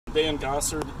Dan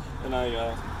Gossard, and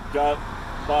I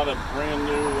bought a brand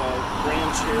new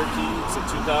Grand Cherokee. It's a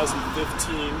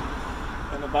 2015,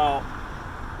 and about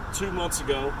 2 months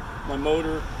ago, my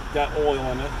motor got oil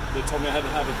in it. They told me I had to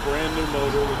have a brand new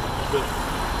motor with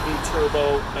new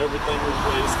turbo, everything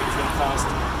replaced. It was going to cost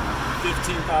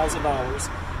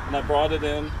 $15,000, and I brought it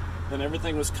in, and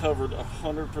everything was covered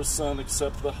 100%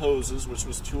 except the hoses, which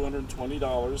was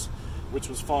 $220, which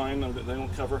was fine. They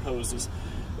don't cover hoses.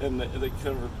 And they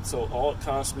covered, so all it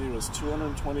cost me was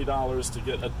 $220 to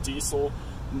get a diesel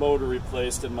motor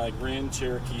replaced in my Grand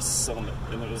Cherokee Summit,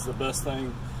 and it was the best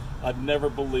thing. I'd never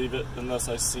believe it unless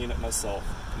I seen it myself.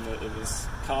 And it was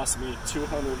cost me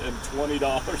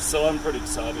 $220, so I'm pretty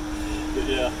excited. But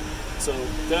yeah, so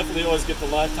definitely always get the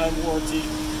lifetime warranty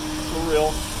for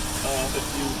real if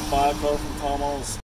you buy a car from Tom Ahl's.